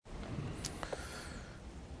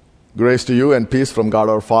Grace to you and peace from God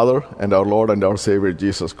our Father and our Lord and our Savior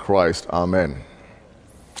Jesus Christ. Amen.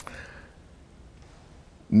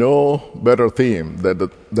 No better theme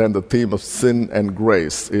than the theme of sin and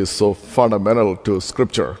grace is so fundamental to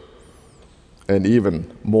Scripture and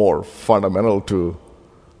even more fundamental to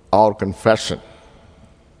our confession.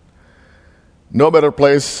 No better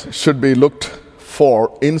place should be looked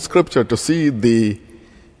for in Scripture to see the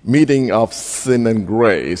meeting of sin and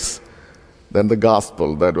grace than the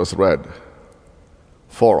gospel that was read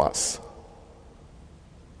for us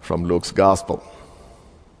from Luke's gospel.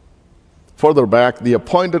 Further back, the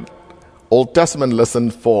appointed Old Testament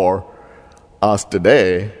lesson for us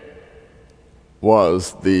today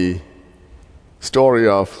was the story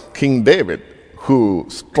of King David, who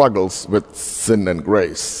struggles with sin and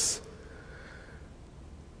grace.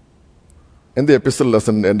 And the epistle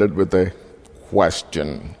lesson ended with a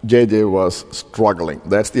question. JJ was struggling.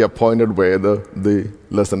 That's the appointed way the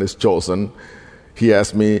lesson is chosen. He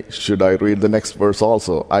asked me, should I read the next verse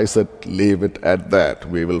also? I said, leave it at that.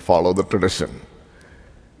 We will follow the tradition.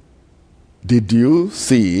 Did you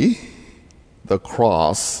see the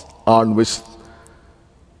cross on which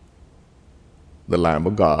the Lamb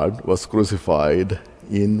of God was crucified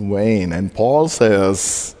in vain? And Paul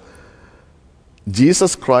says,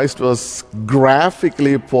 Jesus Christ was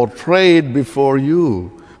graphically portrayed before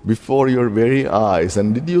you, before your very eyes.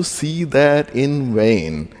 And did you see that in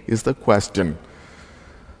vain? Is the question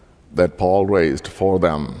that Paul raised for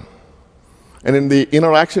them. And in the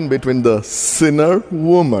interaction between the sinner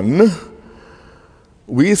woman,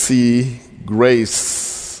 we see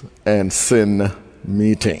grace and sin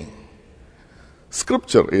meeting.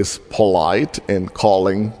 Scripture is polite in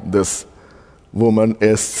calling this woman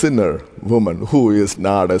a sinner woman who is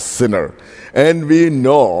not a sinner. And we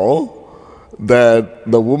know that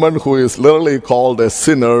the woman who is literally called a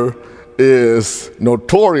sinner is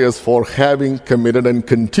notorious for having committed and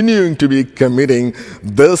continuing to be committing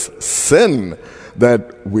this sin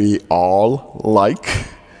that we all like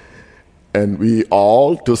and we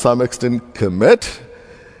all to some extent commit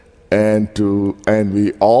and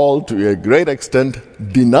we all to a great extent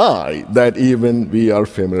deny that even we are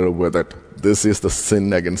familiar with it. This is the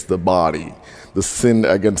sin against the body, the sin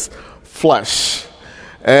against flesh.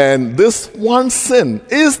 And this one sin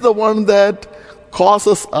is the one that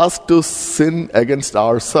causes us to sin against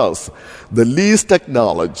ourselves. The least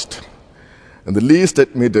acknowledged and the least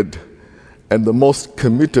admitted and the most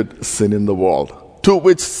committed sin in the world, to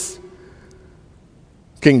which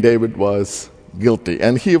King David was guilty.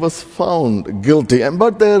 And he was found guilty.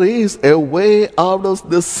 But there is a way out of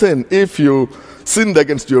this sin. If you sinned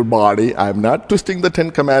against your body, I'm not twisting the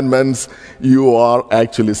 10 Commandments. You are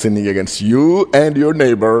actually sinning against you and your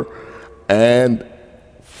neighbor. And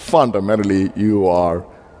fundamentally, you are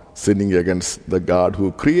sinning against the God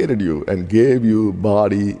who created you and gave you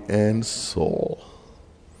body and soul.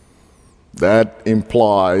 That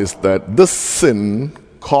implies that this sin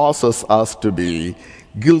causes us to be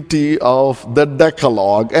guilty of the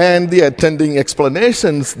Decalogue and the attending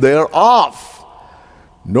explanations thereof.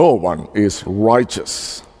 No one is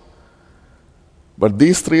righteous. But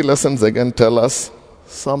these three lessons again tell us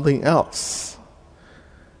something else.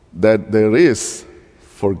 That there is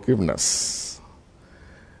forgiveness.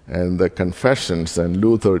 And the confessions and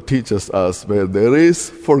Luther teaches us where there is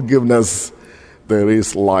forgiveness, there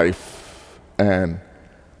is life and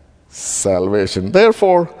salvation.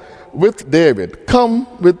 Therefore, come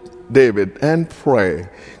with David and pray.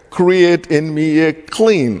 Create in me a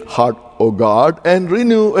clean heart, O God, and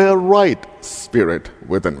renew a right spirit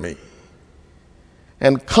within me.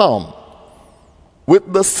 And come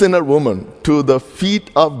with the sinner woman to the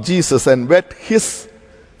feet of Jesus and wet his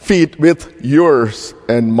feet with yours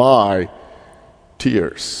and my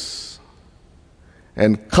tears.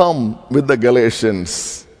 And come with the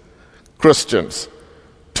Galatians, Christians,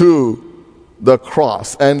 to the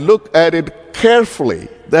cross and look at it carefully,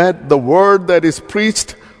 that the word that is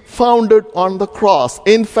preached founded on the cross.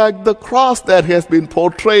 In fact, the cross that has been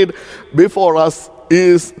portrayed before us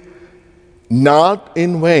is not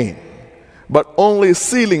in vain, but only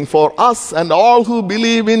sealing for us and all who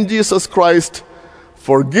believe in Jesus Christ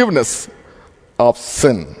forgiveness of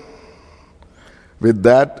sin. With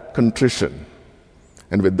that contrition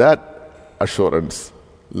and with that assurance,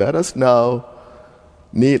 let us now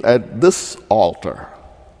kneel at this altar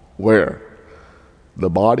where the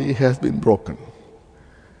body has been broken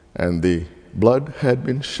and the blood had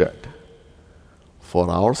been shed for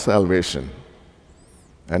our salvation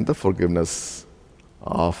and the forgiveness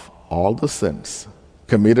of all the sins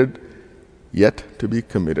committed, yet to be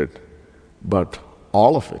committed, but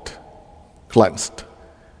all of it cleansed,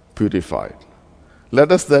 purified,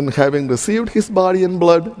 Let us then, having received his body and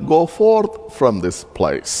blood, go forth from this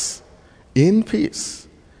place in peace,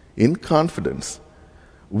 in confidence,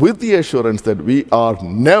 with the assurance that we are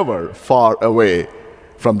never far away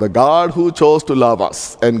from the God who chose to love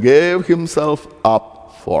us and gave himself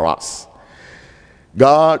up for us.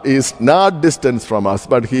 God is not distant from us,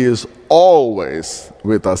 but he is always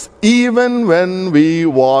with us, even when we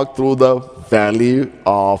walk through the valley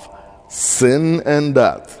of sin and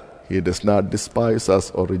death. He does not despise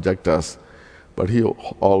us or reject us, but he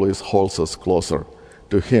always holds us closer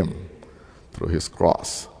to him through his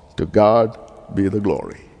cross. To God be the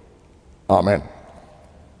glory. Amen.